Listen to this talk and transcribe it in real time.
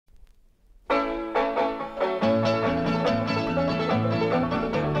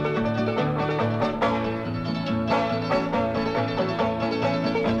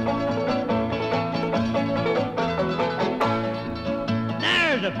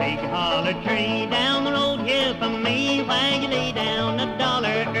big holler tree down the road here from me, where you lay down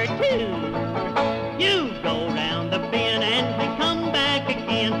 $1 or $2. You go round the bend and we come back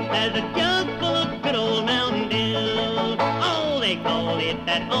again. There's a jug full of good old Mountain Dew. Oh, they call it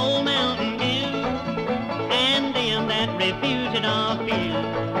that old Mountain Dew, and them that refuse it off you.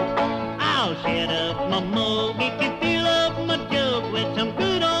 I'll shut up my mug if you fill up my jug with some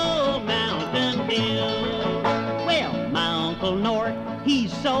good old Mountain Dew. Well, my Uncle Nort,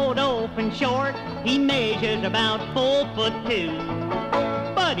 he's sawed off and short. He measures about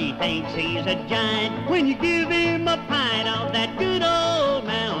 4'2". But he thinks he's a giant when you give him a pint of that good old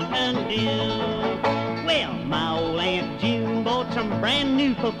Mountain Dew. Well, my old Aunt June bought some brand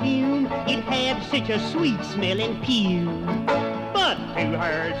new perfume. It had such a sweet smelling pew. But to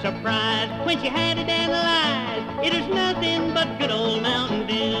her surprise, when she had it analyzed, it was nothing but good old Mountain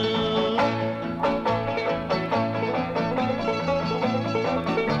Dew.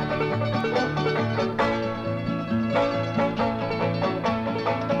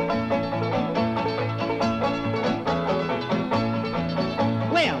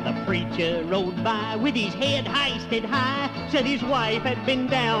 Preacher rode by with his head hoisted high, said his wife had been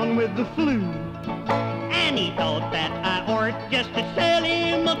down with the flu. And he thought that I ought just to sell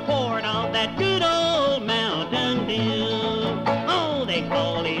him a quart of that good old Mountain Dew. Oh, they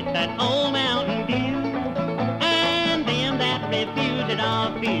call it that old Mountain Dew, and them that refuse it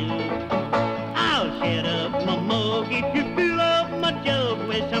off you. I'll shut up my mug if you fill up my jug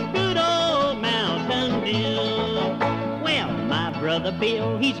with some good old Mountain Dew. My brother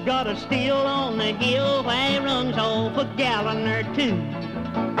Bill, he's got a still on the hill where he runs off a gallon or 2.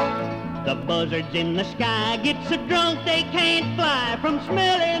 The buzzards in the sky get so drunk they can't fly from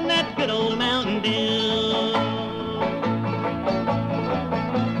smelling that good old Mountain Dew.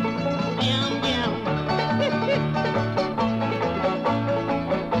 Yum, yum.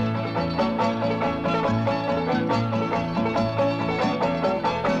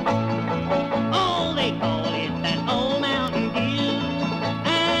 Oh, they call it that old Mountain Dew,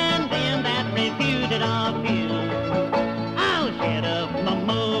 and them that refuse it off you. I'll shut up my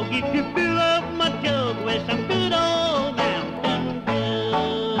mug if you fill up my jug with some good old Mountain Dew.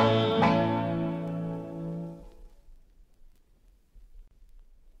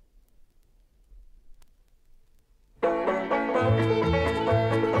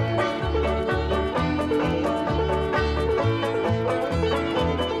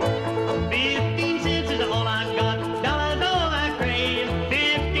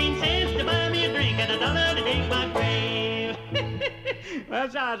 Well,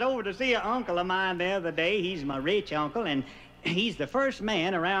 so I was over to see an uncle of mine the other day. He's my rich uncle, and he's the first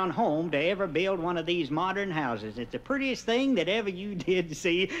man around home to ever build one of these modern houses. It's the prettiest thing that ever you did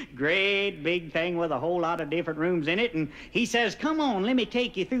see. Great big thing with a whole lot of different rooms in it. And he says, come on, let me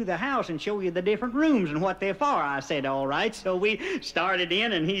take you through the house and show you the different rooms and what they're for. I said, all right. So we started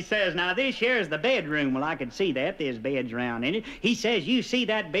in, and he says, now this here's the bedroom. Well, I could see that. There's beds around in it. He says, you see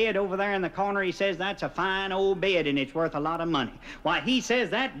that bed over there in the corner? He says, that's a fine old bed, and it's worth a lot of money. Why, he says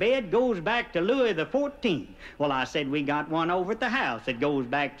that bed goes back to Louis the 14th. Well, I said, we got one over at the house that goes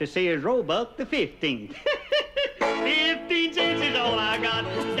back to Sears Roebuck the 15th. 15 cents is all I got,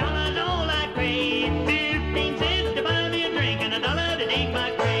 $1's all I crave. 15 cents to buy me a drink and $1 to dig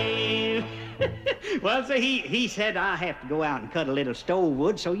my grave. Well, so he said, I have to go out and cut a little stove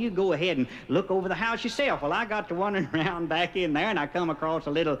wood, so you go ahead and look over the house yourself. Well, I got to wandering around back in there, and I come across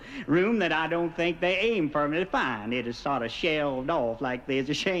a little room that I don't think they aimed for me to find. It is sort of shelved off like they's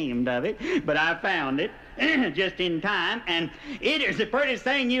ashamed of it, but I found it just in time, and it is the prettiest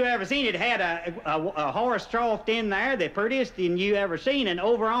thing you ever seen. It had a horse trough in there, the prettiest thing you ever seen, and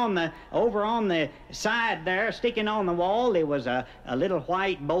over on the side there, sticking on the wall, there was a little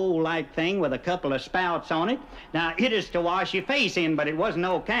white bowl-like thing with a couple of spouts on it. Now, it is to wash your face in, but it wasn't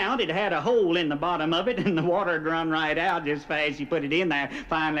no count. It had a hole in the bottom of it, and the water'd run right out just fast you put it in there.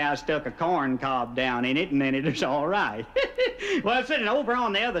 Finally, I stuck a corn cob down in it, and then it was all right. Well, sitting over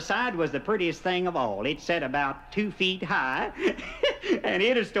on the other side was the prettiest thing of all. It sat about 2 feet high, and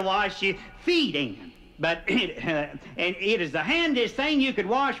it is to wash your feet in. But and it is the handiest thing. You could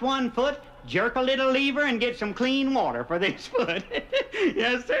wash one foot, jerk a little lever, and get some clean water for this foot.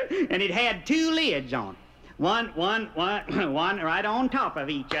 Yes, sir. And it had 2 lids on it. One right on top of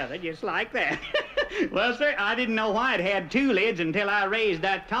each other, just like that. Well, sir, I didn't know why it had 2 lids until I raised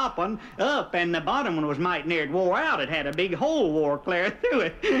that top one up, and the bottom one was mighty near it wore out. It had a big hole wore clear through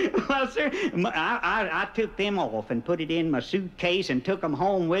it. Well, sir, I took them off and put it in my suitcase and took them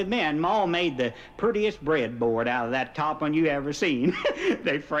home with me, and Ma made the prettiest breadboard out of that top one you ever seen.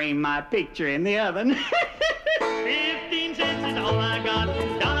 They framed my picture in the oven. 15 cents is all I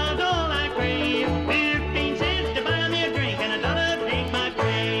got.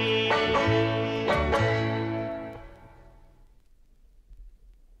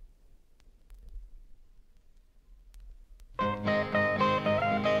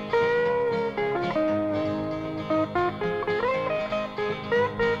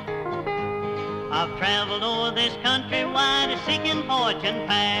 traveled o'er this country wide, seeking fortune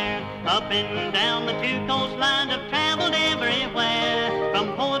fair. Up and down the two coastlines, I've traveled everywhere.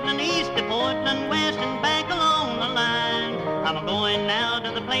 From Portland east to Portland west and back along the line. I'm going now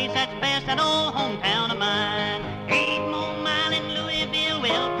to the place that's best, that old hometown of mine. 8 more miles in Louisville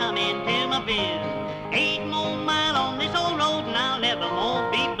will come into my view. 8 more miles on this old road and I'll never more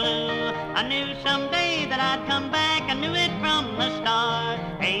be blue. I knew someday that I'd come back, I knew it from the start.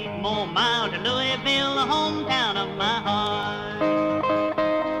 8 more miles to Louisville, the hometown of my heart.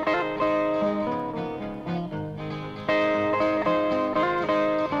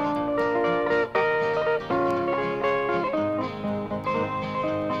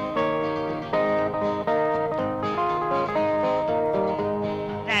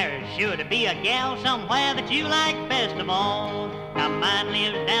 Sure to be a gal somewhere that you like best of all. Now mine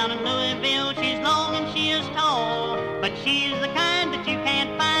lives down in Louisville, she's long and she is tall, but she's the kind that you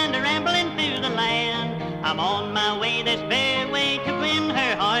can't find rambling through the land. I'm on my way this very way to win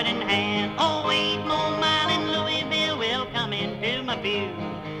her heart in hand. Oh, 8 more miles in Louisville will come into my view.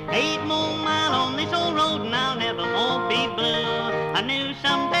 8 more miles on this old road and I'll never more be blue. I knew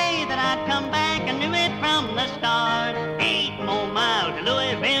someday that I'd come back, I knew it from the start. 8 more miles to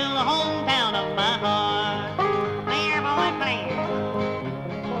Louisville, the hometown of my heart. Clear, boy, clear.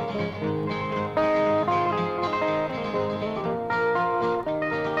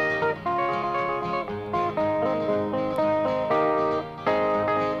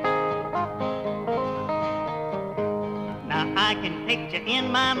 Now I can picture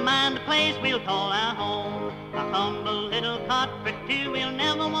in my mind the place we'll call our home. A humble little cot for two we'll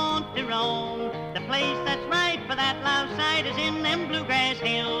never want to roam. The place that's right for that live site is in them bluegrass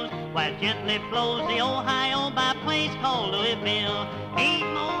hills, while gently flows the Ohio by a place called Louisville. 8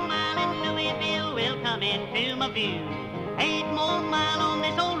 more miles in Louisville will come into my view. 8 more miles on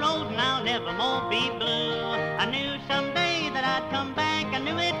this old road and I'll never more be blue. I knew someday that I'd come back, I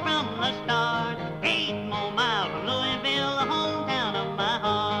knew it from the start. 8 more miles from Louisville, the hometown of my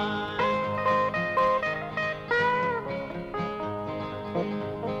heart.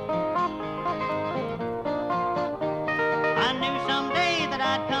 I knew someday that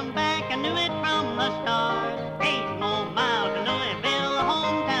I'd come back, I knew it from the start. 8 more miles to Louisville, the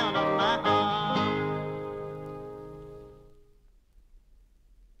hometown of my heart.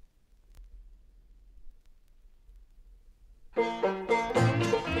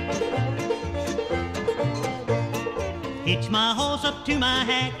 Hitch my horse up to my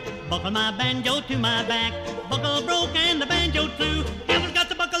hack, buckle my banjo to my back. Buckle broke and the banjo too. Devil's got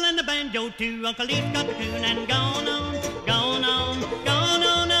the buckle and the banjo too. Uncle Lee's got the coon and gone on, gone on, gone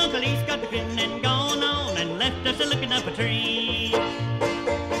on. Uncle Lee's got the coon and gone on and left us a-looking up a tree.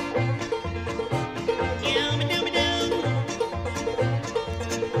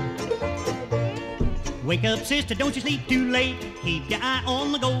 Wake up, sister, don't you sleep too late. Keep your eye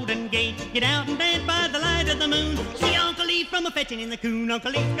on the Golden Gate. Get out and dance by the light of the moon. See Uncle Lee from a fetching in the coon.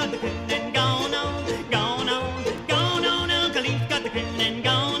 Uncle Lee's got the coon and gone on, gone on, gone on. Uncle Lee's got the coon and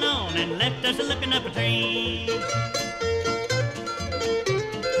gone on and left us a-looking up a tree.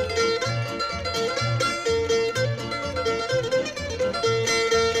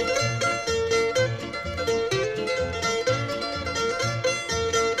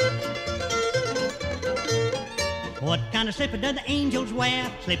 What kind of slipper do the angels wear?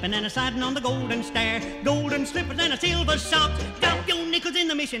 Slipping and a-siding on the golden stair. Golden slippers and a silver socks. Drop your nickels in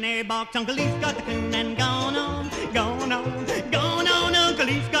the missionary box. Uncle Lee's got the coon and gone on, gone on, gone on. Uncle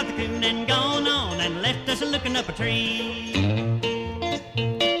Lee's got the coon and gone on and left us a-looking up a tree.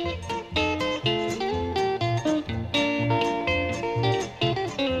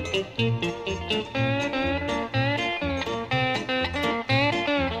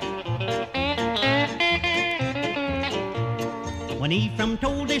 When Ephraim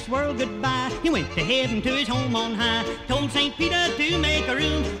told this world goodbye, he went to heaven to his home on high. Told St. Peter to make a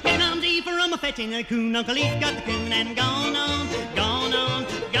room. Here comes Ephraim a-fetching a coon. Uncle Lee's got the coon and gone on, gone on,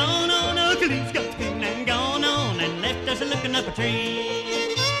 gone on. Uncle Lee's got the coon and gone on and left us a-looking up a tree.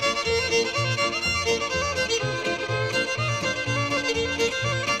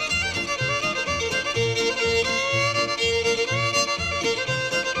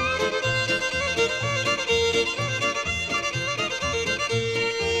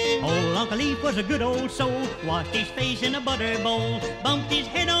 Uncle Leaf was a good old soul, washed his face in a butter bowl, bumped his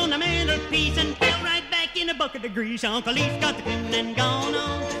head on the mantelpiece and fell right back in a bucket of grease. Uncle Leaf got the coon and gone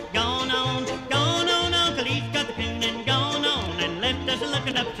on, gone on, gone on. Uncle Leaf got the coon and gone on and left us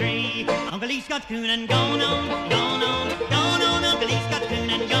a-looking up a tree. Uncle Leaf's got the coon and gone on, gone on, gone on. Uncle Leaf's got the coon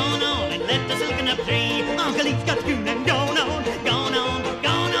and gone on and left us a-looking up a tree. Uncle Leaf's got the coon and gone on, gone on,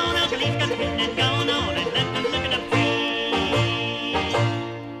 gone on. Uncle Leaf's got the coon and gone on.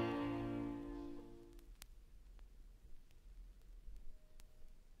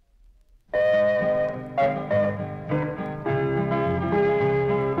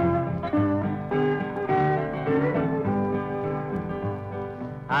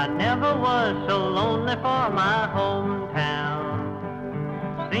 I never was so lonely for my hometown.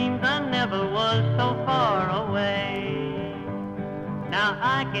 Seems I never was so far away. Now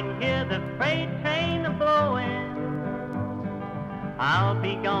I can hear the freight train a-blowing. I'll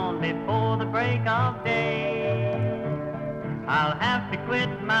be gone before the break of day. I'll have to quit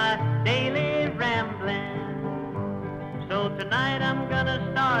my daily rambling. So tonight I'm gonna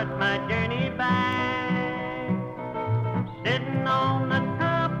start my journey back. Sitting on the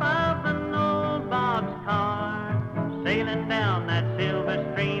top of an old boxcar, sailing down that silver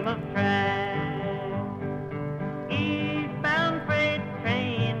stream of track. Eastbound freight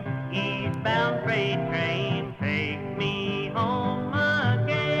train, take me home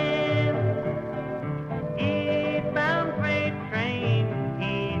again. Eastbound freight train,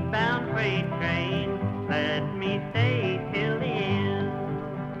 let me stay till the end.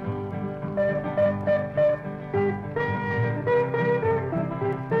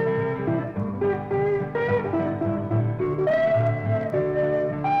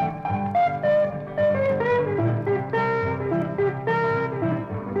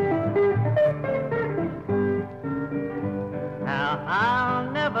 Now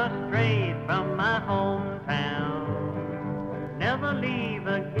I'll never stray from my hometown, never leave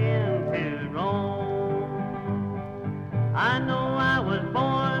again to roam. I know I was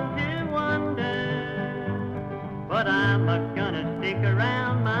born to wander, but I'm gonna stick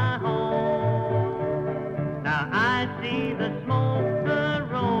around my home. Now I see the smoke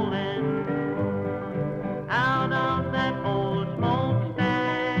rolling out of that old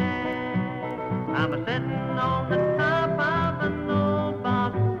smokestack. I'm a-sitting on the top of an old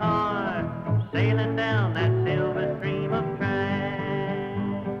boxcar, sailing down that silver stream of track.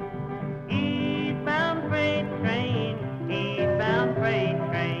 Eastbound freight train,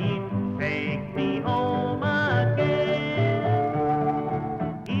 take me home again.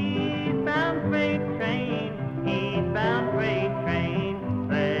 Eastbound freight train,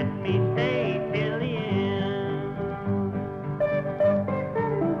 let me stay till the end.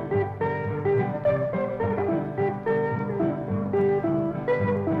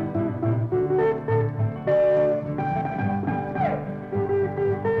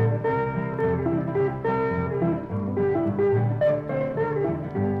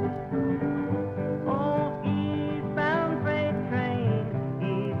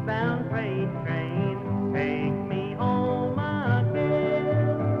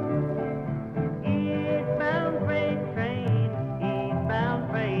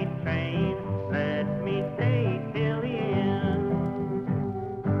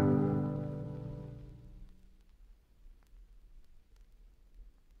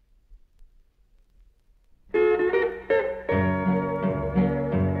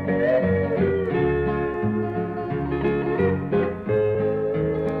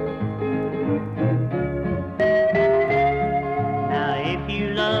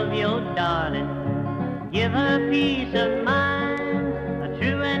 Give her peace of mind. A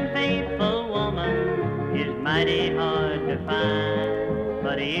true and faithful woman is mighty hard to find.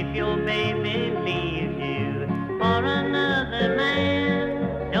 But if your baby leaves you for another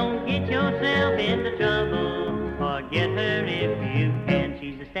man, don't get yourself into trouble. Forget her if you can.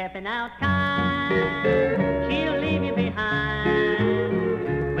 She's a stepping out kind. She'll leave you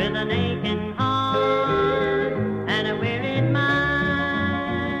behind with an aching heart and a wearied mind.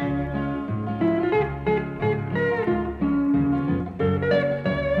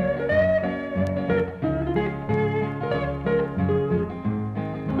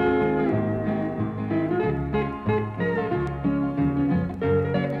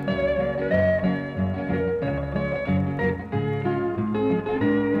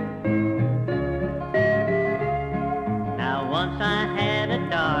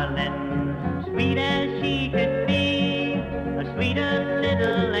 Sweet as she could be, a sweeter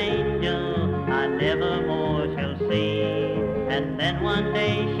little angel I never more shall see. And then one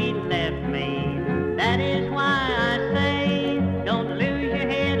day she left me. That is why I say, don't lose your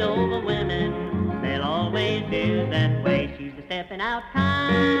head over women. They'll always do that way. She's a stepping out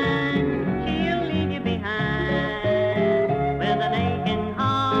kind. She'll leave you behind with an aching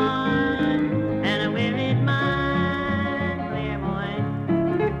heart and a wearied mind. Clear, boy.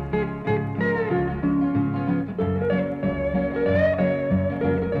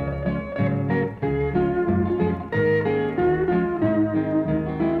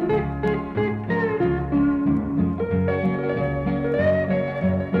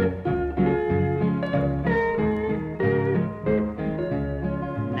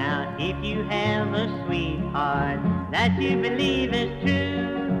 That you believe is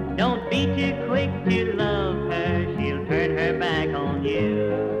true, don't be too quick to love her. She'll turn her back on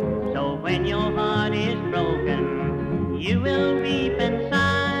you. You will weep and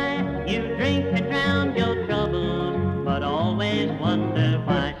sigh, you drink to drown your troubles, but always wonder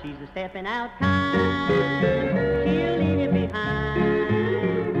why she's a stepping out kind. She'll leave you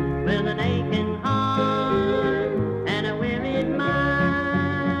behind with an aching heart and a wearied mind.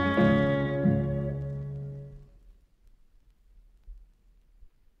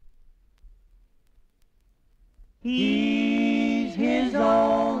 He's his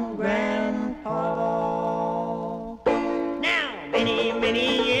own grandpa. Now,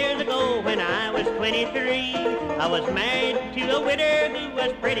 many years ago when I was 23, I was married to a widow who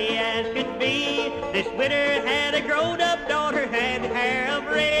was pretty as could be. This widow had a grown-up daughter, had hair of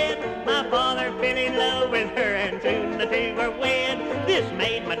red. My father fell in love with her and soon the two were wed. This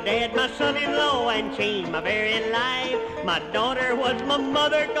made my dad my son-in-law and changed my very life. My daughter was my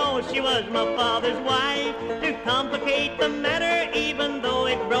mother, 'cause she was my father's wife. To complicate the matter, even though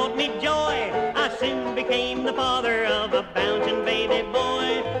it brought me joy, I soon became the father of a bouncing baby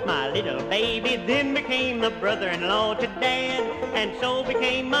boy. My little baby then became the brother-in-law to Dad, and so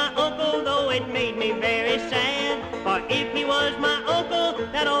became my uncle, though it made me very sad. For if he was my uncle,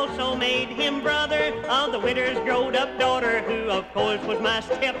 that also made him brother of the widow's growed-up daughter, who of course was my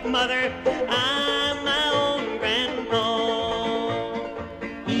stepmother. I'm my own grandpa.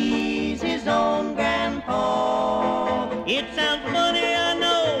 He's his own grandpa. It sounds funny, I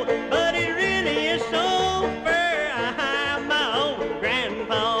know, but it really is so, for I'm my own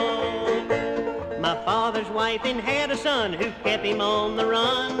grandpa. My father's wife and had a son who kept him on the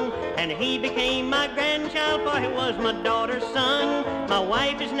run, and he became my grandchild, for he was my daughter's son. My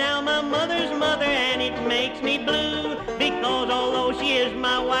wife is now my mother's mother, and it makes me blue, because although she is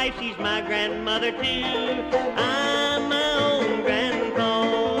my wife, she's my grandmother too. I'm my own grandpa.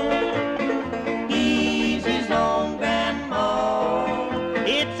 He's his own grandpa.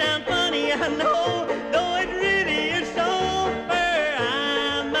 It sounds funny, I know, though it really is so, for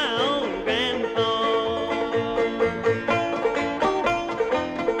I'm my own grandpa.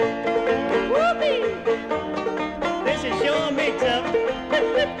 Whoopee! This is sure a mix-up.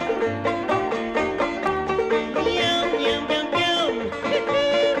 Yum, yum, yum, yum.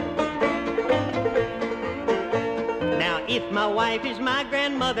 Now, if my wife is my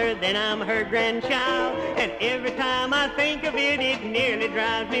grandmother, then I'm her grandchild. And every time I think of it, it nearly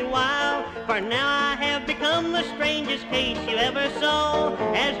drives me wild. For now I have become the strangest case you ever saw.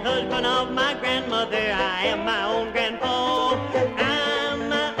 As husband of my grandmother, I am my own grandpa. I'm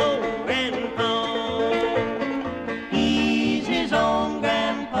my own grandpa. He's his own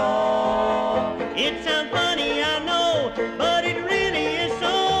grandpa. It sounds funny, I know, but it really is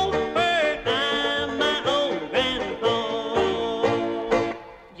so, for I'm my own grandpa.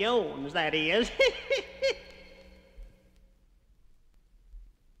 Jones, that is.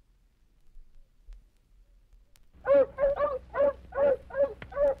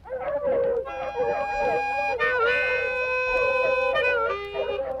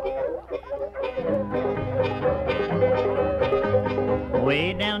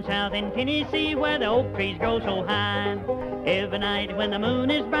 Way down south in Tennessee, where the oak trees grow so high, every night when the moon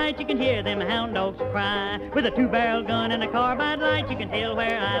is bright, you can hear them hound dogs cry. With a two-barrel gun and a carbide light, you can tell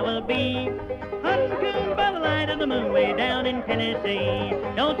where I will be. Hunting coon by the light of the moon, way down in Tennessee.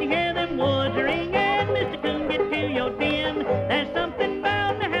 Don't you hear them woods ringing? Mr. Coon, get to your den. There's something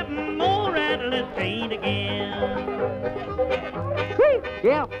bound to happen. Old Rattler's treat again.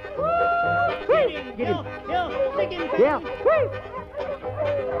 Yeah. Get him, yo, stick him. Yeah.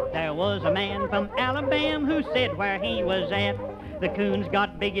 There was a man from Alabama who said where he was at, the coons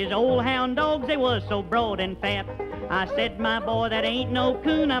got big as old hound dogs, they was so broad and fat. I said, my boy, that ain't no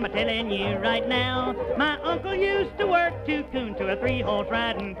coon, I'm a-telling you right now. My uncle used to work two coon to a three-horse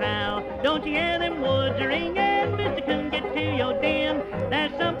riding pal. Don't you hear them woods ringing? Mr. Coon, get to your den.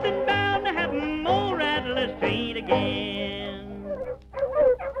 There's something bound to happen, old Rattler's treat again.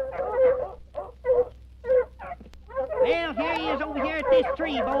 Well, here he is over here at this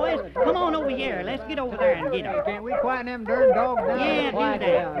tree, boys. Come on over here. Let's get over there and get him. Can't we quieten them darn dogs down? Yeah, do Quiet that.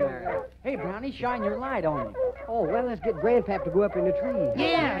 down there. Hey, Brownie, shine your light on him. Oh, well, let's get Grandpap to go up in the tree.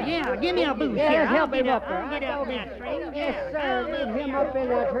 Yeah, give me a boost Yeah, here. let's help him up there. I'll get up in that tree. Yes, sir. Get him up in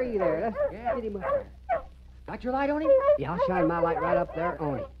that tree there. Let's get him up there. Got your light on him? Yeah, I'll shine my light right up there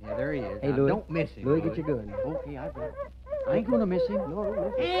on him. Yeah, there he is. Hey, Now, Louis. don't miss him. Louis, get your gun. Okay, I got it. I ain't gonna miss him. No, don't miss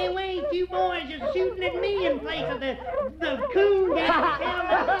him. Hey, wait, you boys are shooting at me in place of the coon down.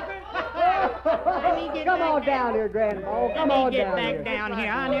 Come on down here, Grandpa. Come on Get down back here. down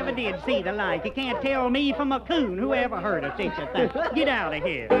here. I never did see the like. You can't tell me from a coon. Whoever heard of such a thing? Get out of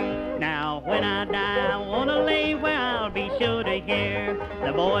here. Now, when I die, I want to lay where I'll be sure to hear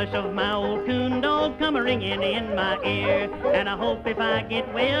the voice of my old coon dog come a-ringing in my ear. And I hope if I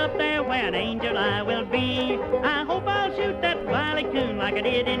get way up there where an angel I will be, I hope I'll shoot that wily coon like I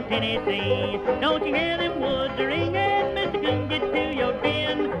did in Tennessee. Don't you hear them woods ringing, Mr. Coon, get to your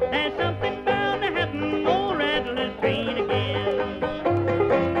den. There's something bound to happen, old Rattler's train again.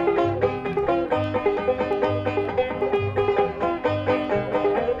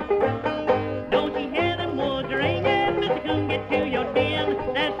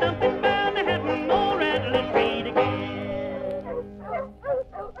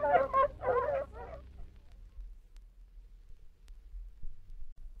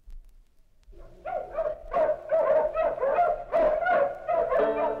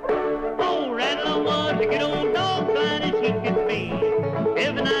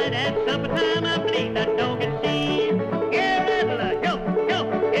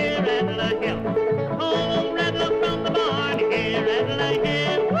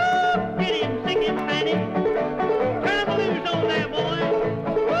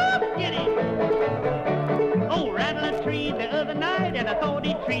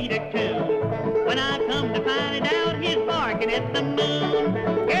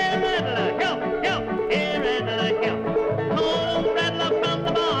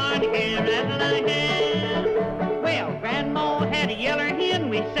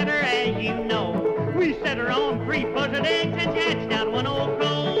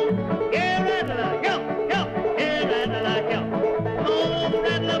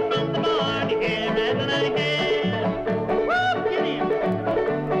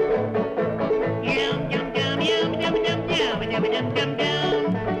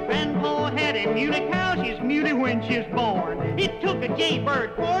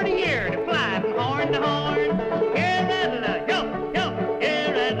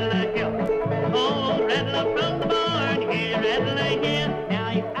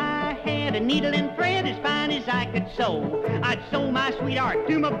 I'd sew my sweetheart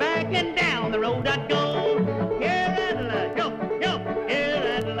to my back and down the road I'd go. Here, Rattler, go, go, here,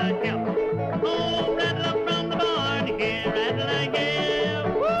 Rattler, go. Oh, Rattler from the barn, here, Rattler, yeah.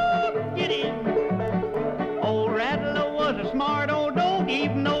 Woo, get him. Old Rattler was a smart old dog,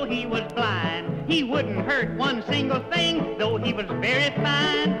 even though he was blind. He wouldn't hurt one single thing, though he was very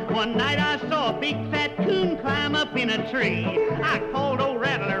fine. One night I saw a big fat coon climb up in a tree. I called old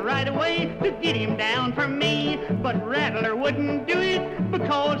Rattler right away to get him down from me. But Rattler wouldn't do it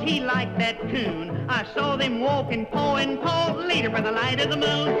because he liked that coon. I saw them walking paw in paw later by the light of the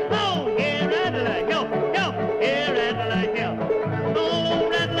moon. Oh, here, Rattler, go, go, here, Rattler, go. Oh,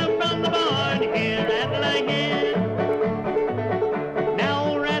 Rattler from the barn, here, Rattler, yeah. Now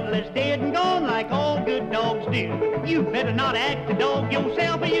old Rattler's dead and gone like all good dogs do. You better not act a dog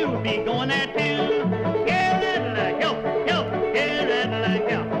yourself or you'll be going there too. Here, Rattler, go, go, here, Rattler,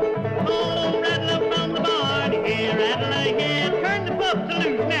 go. Oh, Rattler from the barn, here, Rattler, yeah. Turn the pups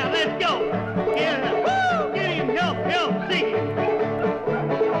loose now, let's go. Yeah, woo, get him, help, sing it.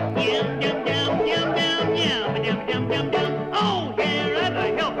 Yum, yum, yum, yum, yum, yum, yum, yum, yum, yum. Oh, here, Rattler,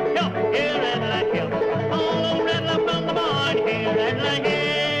 help, here, Rattler, help. Oh, Rattler from the barn, here, Rattler, yeah.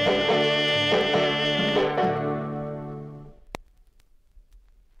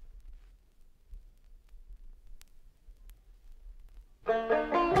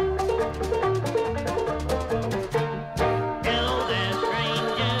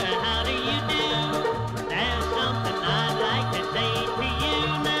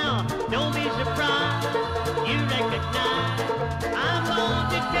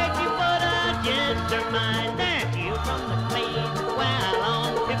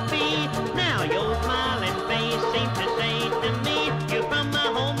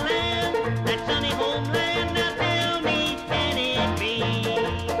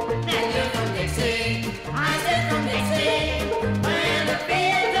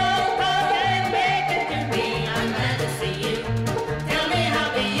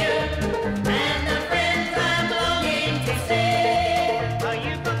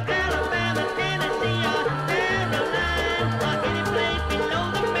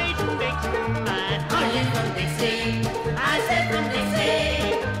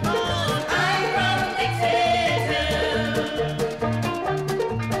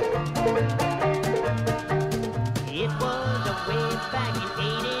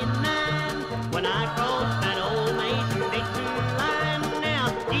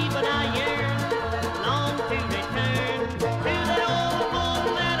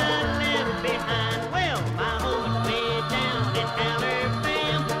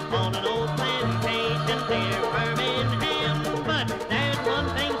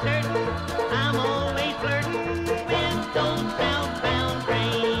 Certain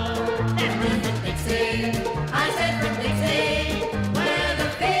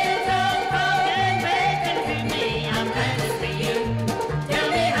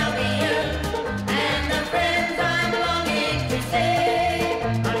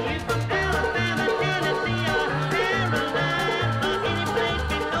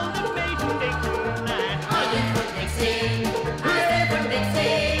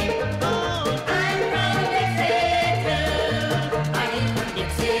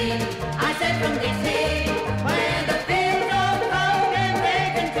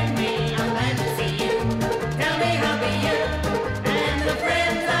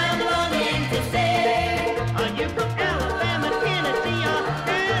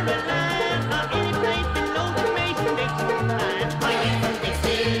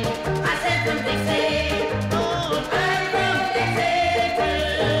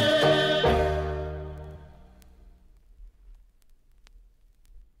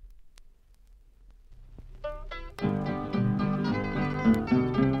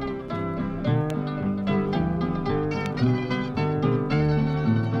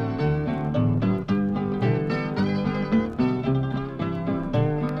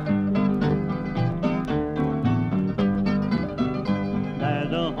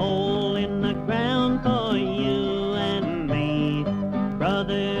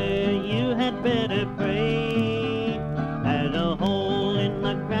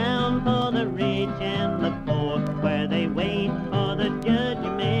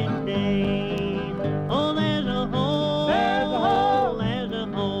judgment day. Oh, there's a hole, there's a hole, there's a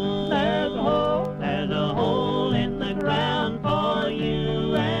hole, there's a hole, there's a hole in the ground for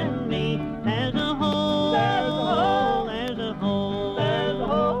you and me. There's a hole, there's a hole, there's a hole, there's a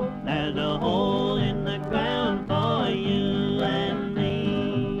hole, there's a hole in the ground for you and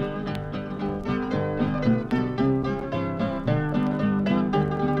me.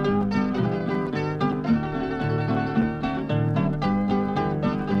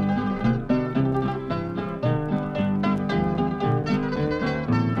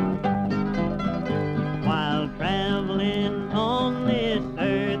 While traveling on this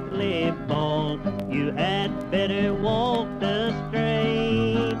earthly ball, you had better walk the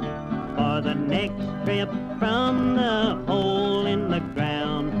straight, for the next trip from the hole in the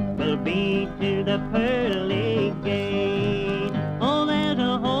ground will be to the pearly gate. Oh, there's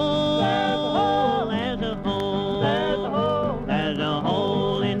a hole, there's a hole, there's a hole, there's a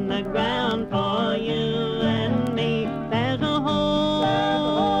hole in the ground for you and me. There's a hole,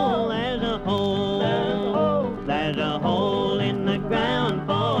 there's a hole, there's a hole in the ground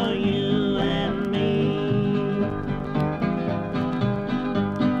for you and me.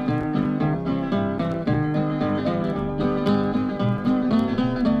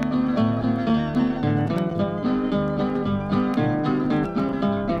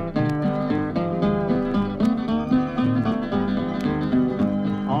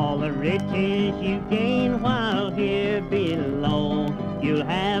 All the riches you gain while here below, you'll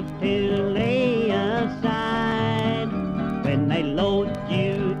have to lay aside. When they load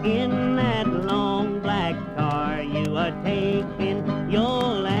you in that long black car, you are taking your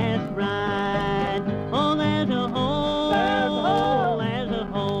last ride. Oh, there's a hole, there's a hole, there's a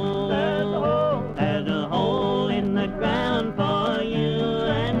hole, there's a hole, there's a hole in the ground for you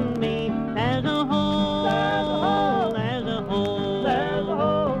and me. There's a hole, there's a hole, there's a hole, there's a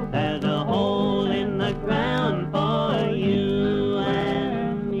hole, there's a hole in the ground for you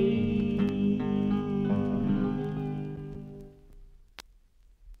and me.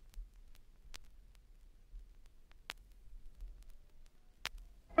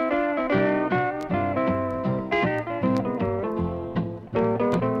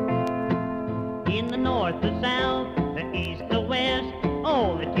 In the north, the south, the east, the west,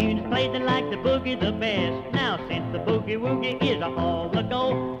 all the tunes played that like the boogie the best. Now since the boogie woogie is a haul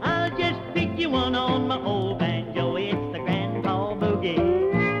ago, I'll just pick you one on my old banjo. It's the grandpa boogie.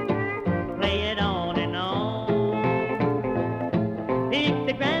 Play it on and on. Pick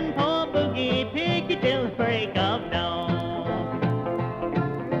the grandpa boogie, pick it till the break of dawn.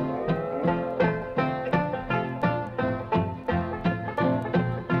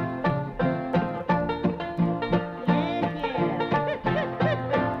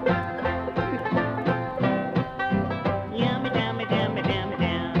 Yummy, yummy, yummy, yummy,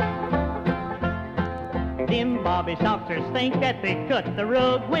 yum. Them bobby soxers think that they cut the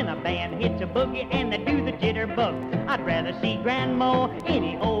rug when a band hits a boogie and they do the jitterbug. I'd rather see Grandma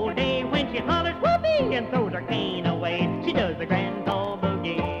any old day when she hollers whoopee and throws her cane away. She does the grandpa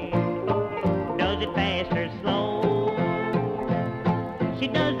boogie. Does it fast or slow? She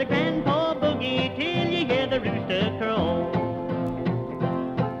does the grandpa boogie till you hear the rooster crow.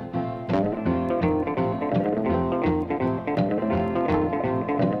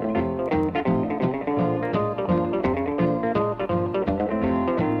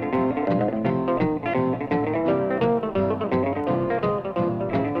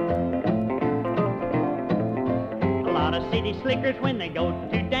 City slickers when they go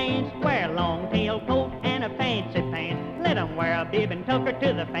to dance wear a long tail coat and a fancy pants. Let 'em wear a bib and tucker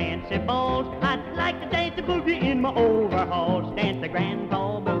to the fancy balls. I'd like to dance the boogie in my overalls. Dance the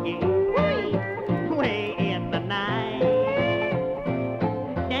grandpa boogie way in the night.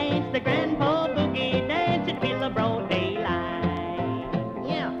 Dance the grandpa boogie, dance it till the broad daylight.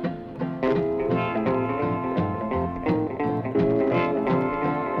 Yeah.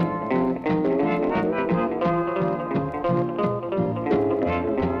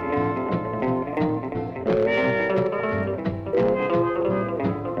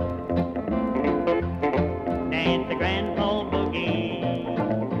 Dance the grandpa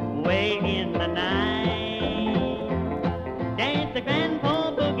boogie way in the night. Dance the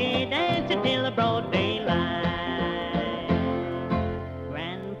grandpa boogie, dance it till the broad daylight.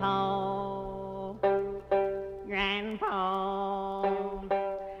 Grandpa, grandpa,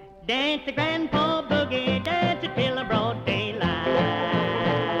 dance the grandpa boogie, dance it till the broad daylight.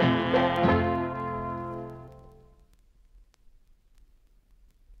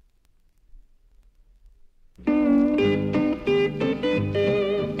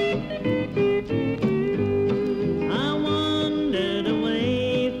 I wandered away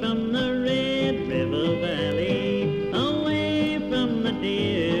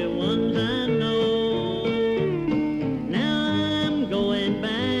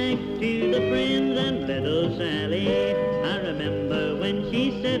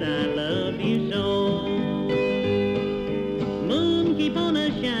said, I love you so. Moon, keep on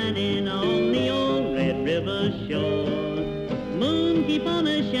a-shining on the old Red River shore. Moon, keep on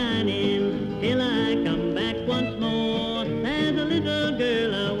a-shining till I come back once more. There's a little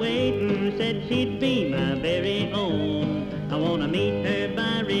girl a-waiting, said she'd be my very own. I want to meet her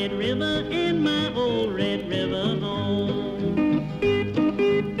by Red River in my old Red River home.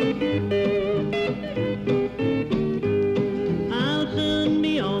 I'll soon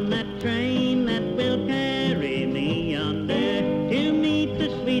be on that train that will carry me yonder to meet the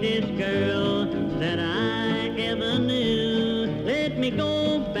sweetest girl that I ever knew. Let me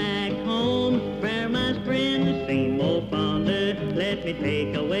go back home where my friends seem more fonder. Let me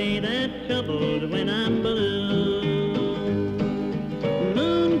take away that trouble when I'm blue.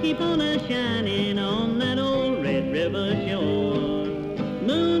 Moon, keep on a-shining on that old Red River shore.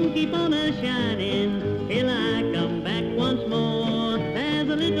 Moon, keep on a-shining till I come back once more. There's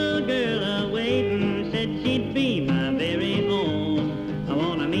a little girl a-waiting, said she'd be my very own. I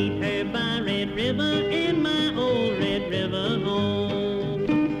want to meet her by Red River in my old Red River home.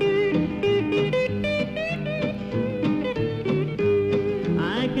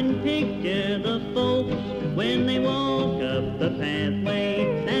 I can picture the folks when they walk up the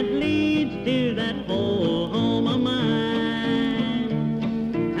pathway that leads to that old home of mine.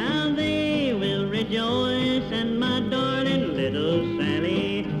 How they will rejoice, and my darling little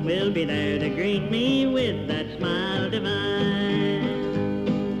Sally will be there to greet me with that smile divine.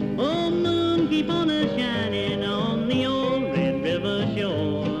 Oh, moon, keep on a-shining on the old Red River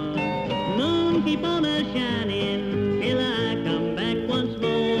shore. Moon, keep on a-shining till I come back once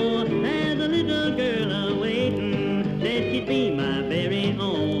more. There's a little girl a-waiting, said she'd be my very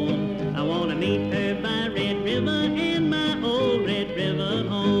own. I want to meet her by Red River in my old Red River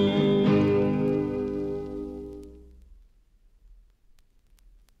home.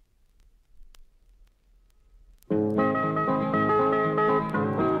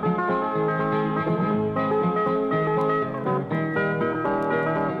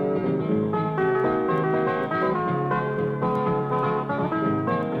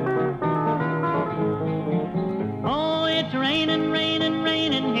 Oh, it's raining, raining,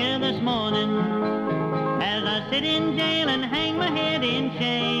 raining here this morning as I sit in jail and hang my head in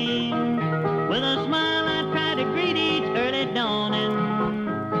shame. With a smile I try to greet each early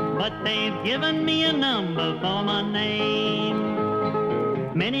dawning, but they've given me a number for my name.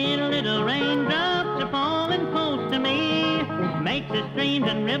 Many little raindrops are falling close to me, makes the streams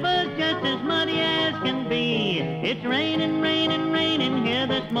and rivers just as muddy as can be. It's raining, raining, raining here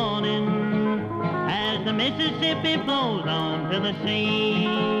this morning as the Mississippi flows on to the sea.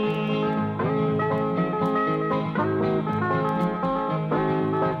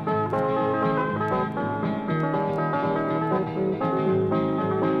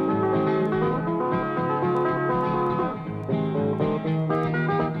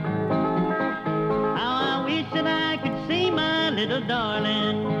 How I wish that I could see my little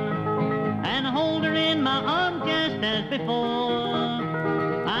darling and hold her in my arms just as before.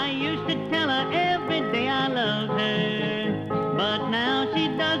 I used to tell her every day I loved her, but now she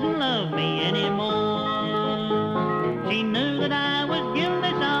doesn't love me anymore. She knew that I was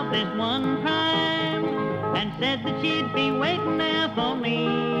guiltless of this one crime and said that she'd be waiting there for me.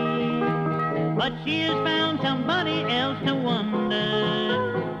 But she has found somebody else to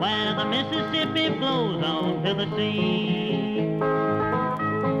wonder where the Mississippi flows on to the sea.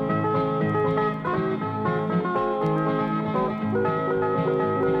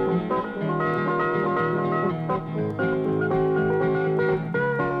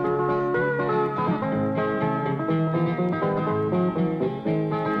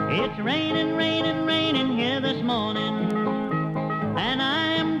 It's raining, raining, raining here this morning, and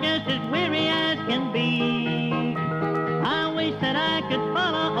I'm just as weary as can be. I wish that I could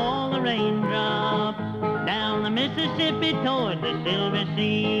follow all the raindrops down the Mississippi toward the Silver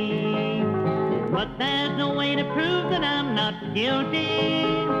Sea. But there's no way to prove that I'm not guilty,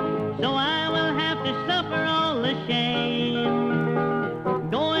 so I will have to suffer all the shame.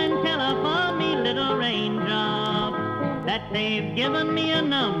 Go and tell her for me, little raindrop, that they've given me a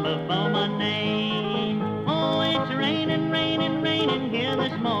number for my name. Oh, it's raining, raining, raining here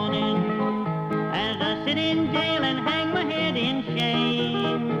this morning as I sit in jail and hang my head in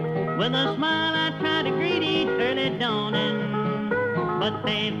shame. With a smile I try to greet each early dawning, but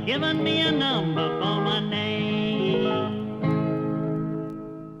they've given me a number for my name.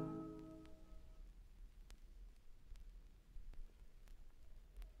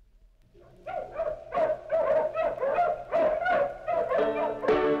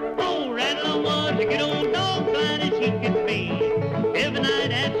 Oh, Rattler was a good old dog, fine as he could be. Every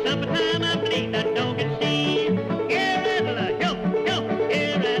night summertime, I believe that dog can see. Here, Rattler, help, help,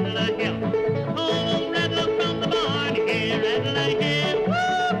 here, Rattler, help. Oh, Rattler from the barn, here, Rattler, help.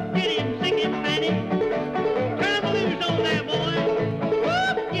 Whoop, get him, sing him, Fanny. Turn him loose on there, boy.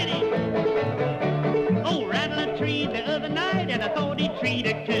 Whoop, get him. Oh, Rattler treed the other night, and I thought he treed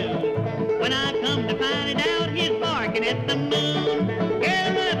a coon. When I come to find it out, he's barking at the moon.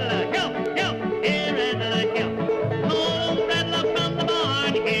 Here, Rattler, help, help, here, Rattler, help. Oh, Rattler from the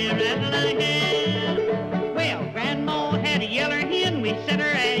barn, here, Rattler, help. Well, Grandma had a yeller hen, we set her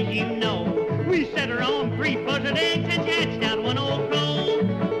as you know. We set her on 3 buzzard eggs and hatched out 1 old crow.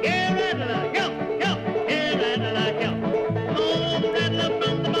 Here, Rattler, help, help, here, Rattler, help. Oh, Rattler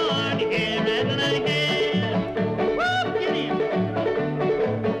from the barn, here, Rattler, help. Whoop, get him.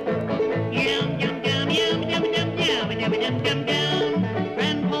 Yum, yum, yum, yum, yum, yum, yum, yum, yum, yum, yum.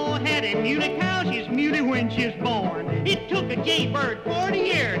 Grandpa had a muley cow, she's muley when she's born. It took a jaybird 40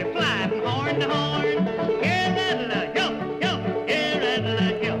 years to fly from horn to horn. Here, Rattler, help, help, here,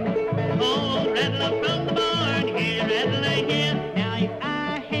 Rattler, help. Oh, Rattler from the barn, here, Rattler, help. Now, if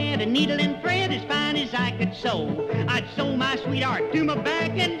I had a needle and thread as fine as I could sew, I'd sew my sweetheart to my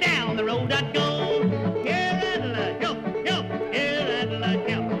back and down the road I'd go. Here, Rattler, help, help, here, Rattler,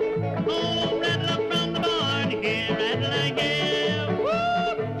 help. Oh, Rattler from the barn, here, Rattler, help.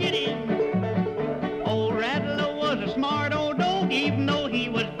 Whoop, get him. Old Rattler was a smart old dog, even though he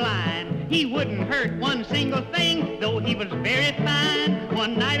was blind. He wouldn't hurt one single thing, though he was very fine.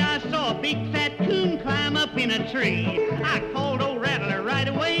 One night I saw a big fat coon climb up in a tree. I called old Rattler right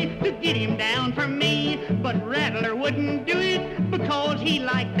away to get him down from me. But Rattler wouldn't do it because he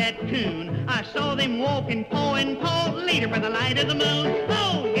liked that coon. I saw them walking paw in paw later by the light of the moon.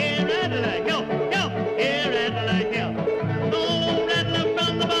 Oh, here, Rattler, help, help, here, Rattler, help. Oh, Rattler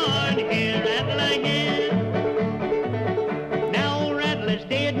from the barn, here, Rattler, help. Now old Rattler's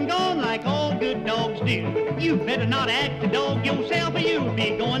dead and gone like all good dogs do. You better not act a dog yourself or you'll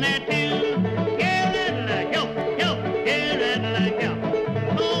be going there too. Here, Rattler, help, help, here, Rattler, help.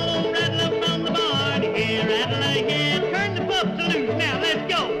 Oh, Rattler from the barn, here, Rattler, help. Turn the pups loose now, let's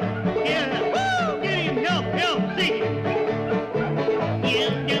go. Here, woo, get him, help, help, see him.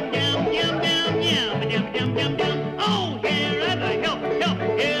 Yum, yum, yum, yum, yum, yum, yum, yum, yum, yum. Oh, here, Rattler, help, help,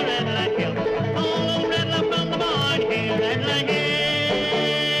 here, Rattler, help. Oh, Rattler from the barn, here, Rattler, help.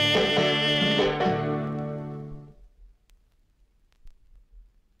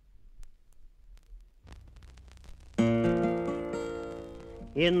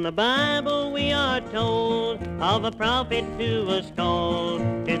 In the Bible we are told of a prophet who was called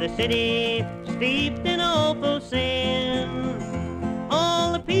to the city steeped in awful sin.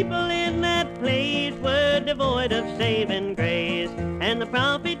 All the people in that place were devoid of saving grace, and the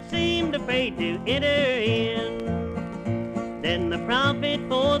prophet seemed afraid to enter in. Then the prophet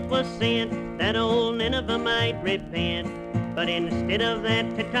forth was sent that old Nineveh might repent, but instead of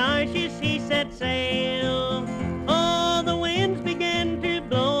that to Tarshish he set sail. Oh, the winds began to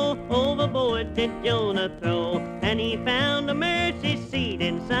blow, overboard did Jonah throw, and he found a mercy seat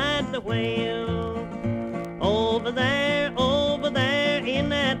inside the whale. Over there in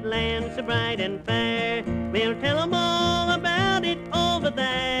that land so bright and fair, we'll tell 'em all about it over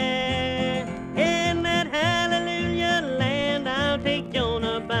there. In that hallelujah land I'll take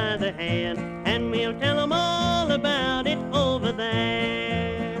Jonah by the hand, and we'll tell 'em all about it over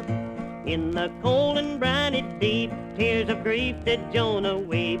there. In the cold and briny deep, tears of grief did Jonah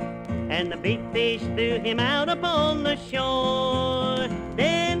weep, and the big fish threw him out upon the shore.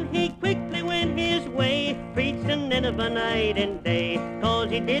 Then he quickly went his way, preached to Nineveh night and day, 'cause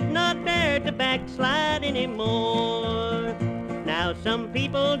he did not dare to backslide anymore. Now some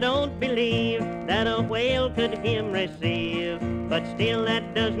people don't believe that a whale could him receive, but still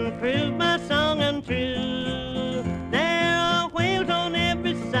that doesn't prove my song untrue. There are whales on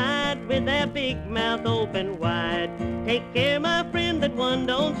every side with their big mouth open wide. Take care, my friend, that one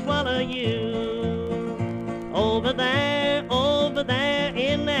don't swallow you. Over there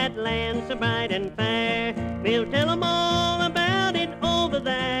in that land so bright and fair, we'll tell 'em all about it over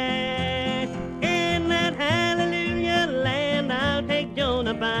there. In that hallelujah land I'll take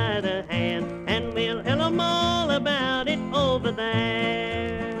Jonah by the hand, and we'll tell 'em all about it over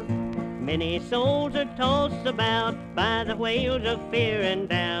there. Many souls are tossed about by the whales of fear and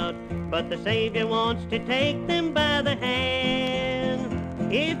doubt, but the Savior wants to take them by the hand.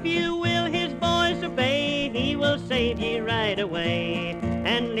 If you will his voice obey, he will save you right away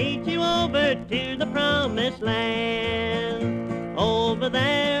and lead you over to the promised land. Over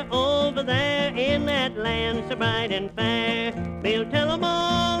there in that land so bright and fair, we'll tell 'em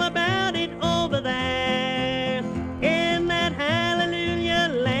all about